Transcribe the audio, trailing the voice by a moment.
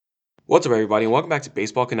What's up, everybody, and welcome back to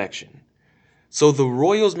Baseball Connection. So the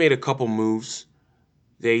Royals made a couple moves.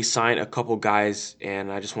 They signed a couple guys,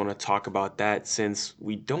 and I just want to talk about that since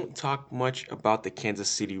we don't talk much about the Kansas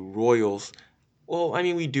City Royals. Well, I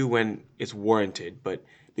mean, we do when it's warranted, but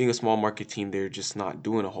being a small market team, they're just not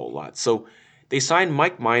doing a whole lot. So they signed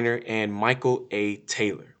Mike Minor and Michael A.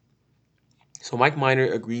 Taylor. So Mike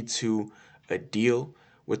Minor agreed to a deal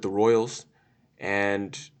with the Royals,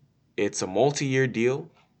 and it's a multi-year deal.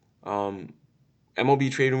 Um,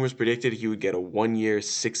 MLB Trade Rumors predicted he would get a 1 year,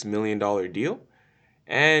 $6 million deal,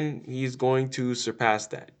 and he's going to surpass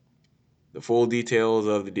that. The full details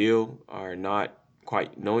of the deal are not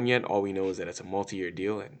quite known yet. All we know is that it's a multi year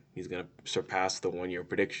deal, and he's going to surpass the 1 year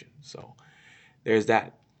prediction. So there's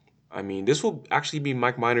that. I mean, this will actually be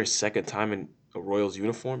Mike Minor's second time in a Royals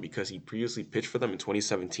uniform because he previously pitched for them in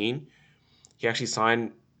 2017. He actually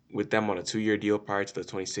signed with them on a 2 year deal prior to the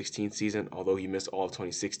 2016 season, although he missed all of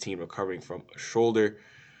 2016 recovering from a shoulder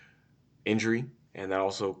injury, and that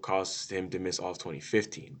also caused him to miss all of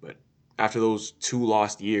 2015. But after those two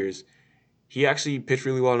lost years, he actually pitched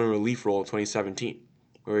really well in a relief role in 2017,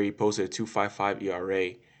 where he posted a 2.55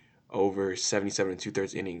 ERA over 77 and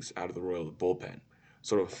two-thirds innings out of the Royals bullpen.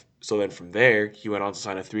 So then from there, he went on to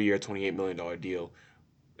sign a 3 year, $28 million deal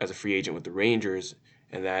as a free agent with the Rangers,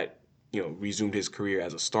 and that resumed his career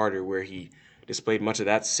as a starter, where he displayed much of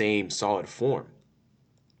that same solid form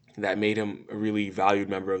that made him a really valued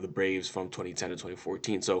member of the Braves from 2010 to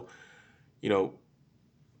 2014. So, you know,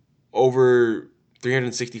 over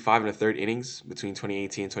 365 and a third innings between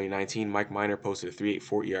 2018 and 2019, Mike Minor posted a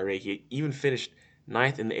 3.84 ERA. He even finished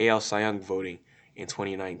ninth in the AL Cy Young voting in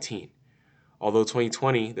 2019. Although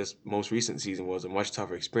 2020, this most recent season, was a much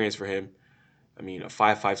tougher experience for him. I mean, a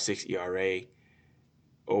 5.56 ERA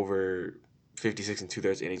over 56 and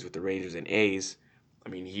two-thirds innings with the Rangers and A's. I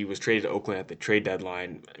mean, he was traded to Oakland at the trade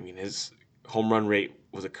deadline. I mean, his home run rate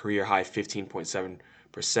was a career high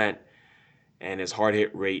 15.7%, and his hard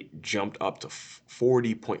hit rate jumped up to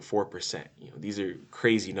 40.4%. These are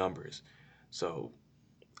crazy numbers. So,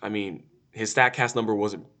 I mean, his Statcast numbers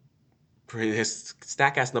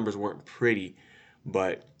weren't pretty,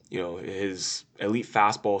 but his elite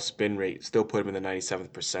fastball spin rate still put him in the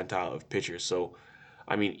 97th percentile of pitchers. So,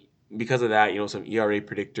 I mean, because of that, some ERA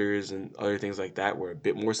predictors and other things like that were a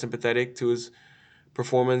bit more sympathetic to his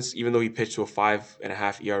performance. Even though he pitched to a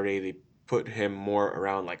 5.5 ERA, they put him more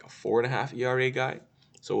around like a 4.5 ERA guy.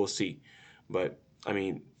 So we'll see. But I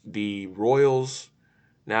mean, the Royals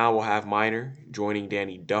now will have Minor joining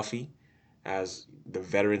Danny Duffy as the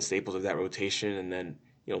veteran staples of that rotation, and then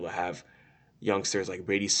they'll have youngsters like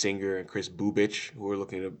Brady Singer and Chris Bubich who are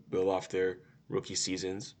looking to build off their rookie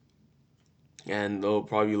seasons. And they'll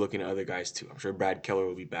probably be looking at other guys too. I'm sure Brad Keller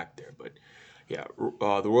will be back there. But yeah,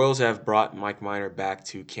 the Royals have brought Mike Minor back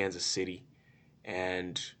to Kansas City.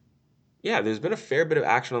 And yeah, there's been a fair bit of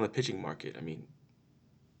action on the pitching market. I mean,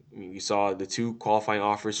 we saw the two qualifying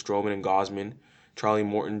offers, Stroman and Gosman, Charlie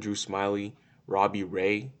Morton, Drew Smiley, Robbie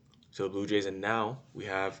Ray to the Blue Jays, and now we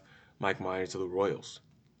have Mike Minor to the Royals.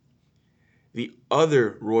 The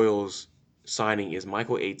other Royals signing is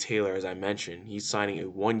Michael A. Taylor, as I mentioned. He's signing a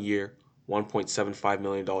 1 year, $1.75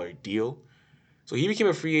 million deal. So he became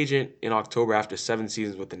a free agent in October after 7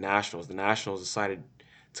 seasons with the Nationals. The Nationals decided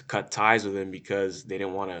to cut ties with him because they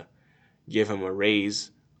didn't want to give him a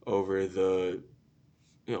raise over the,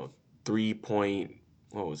 3 point,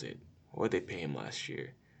 what was it? What did they pay him last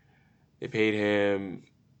year? They paid him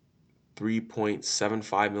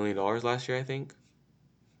 $3.75 million last year, I think.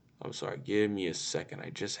 I'm sorry, give me a second.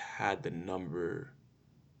 I just had the number.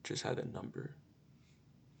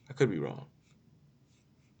 I could be wrong.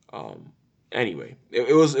 Um, anyway,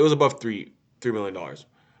 it was above $3 million.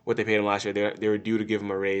 What they paid him last year, they were due to give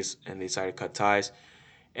him a raise, and they decided to cut ties.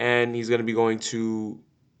 And he's going to be going to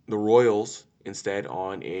the Royals instead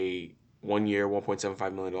on a 1 year,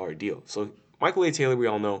 $1.75 million deal. So Michael A. Taylor, we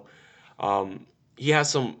all know, he has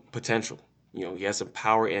some potential. He has some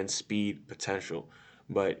power and speed potential,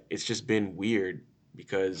 but it's just been weird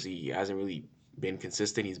because he hasn't really been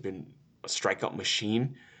consistent. He's been a strikeout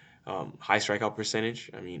machine, high strikeout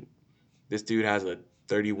percentage. I mean, this dude has a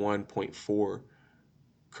 31.4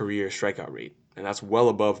 career strikeout rate, and that's well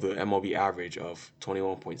above the MLB average of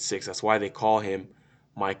 21.6. That's why they call him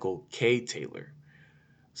Michael K. Taylor.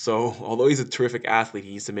 So, although he's a terrific athlete,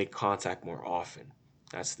 he needs to make contact more often.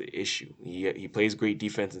 That's the issue. He plays great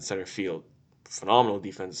defense in center field, phenomenal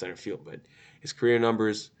defense in center field, but his career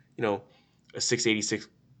numbers, a 686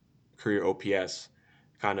 career OPS,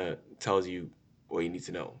 kind of tells you what you need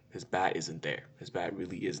to know. His bat isn't there. His bat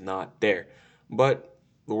really is not there. But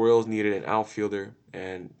the Royals needed an outfielder,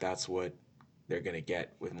 and that's what they're gonna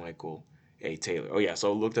get with Michael A. Taylor. Oh yeah,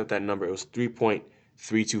 so I looked up that number. It was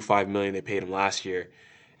 3.325 million they paid him last year,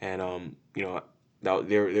 and they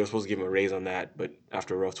were supposed to give him a raise on that, but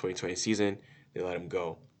after a rough 2020 season, they let him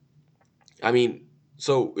go. I mean,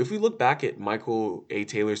 so if we look back at Michael A.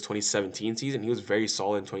 Taylor's 2017 season, he was very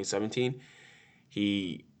solid in 2017.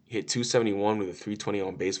 He hit 271 with a 320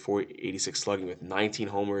 on base, 486 slugging with 19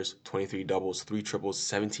 homers, 23 doubles, 3 triples,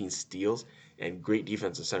 17 steals, and great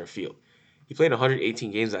defense in center field. He played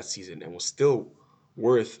 118 games that season and was still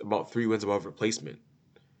worth about 3 wins above replacement.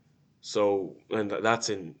 So, and that's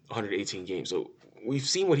in 118 games. So we've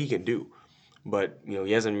seen what he can do, but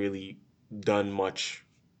he hasn't really done much,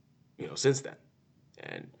 since then.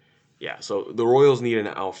 And yeah, so the Royals need an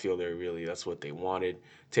outfielder, really. That's what they wanted.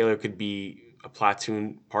 Taylor could be a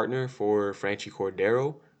platoon partner for Franchi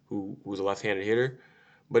Cordero, who's a left-handed hitter.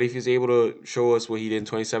 But if he's able to show us what he did in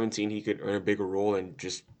 2017, he could earn a bigger role and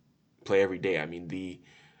just play every day. I mean, the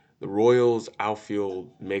Royals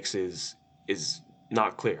outfield mix is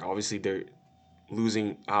not clear. Obviously, they're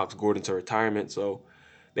losing Alex Gordon to retirement, so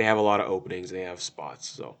they have a lot of openings. They have spots,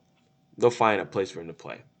 so they'll find a place for him to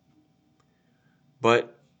play.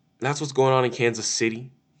 But that's what's going on in Kansas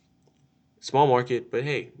City. Small market, but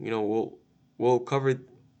hey, we'll cover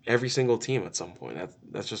every single team at some point.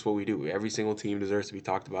 That's just what we do. Every single team deserves to be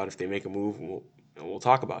talked about. If they make a move, we'll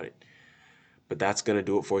talk about it. But that's gonna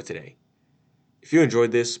do it for today. If you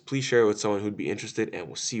enjoyed this, please share it with someone who'd be interested, and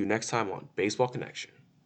we'll see you next time on Baseball Connection.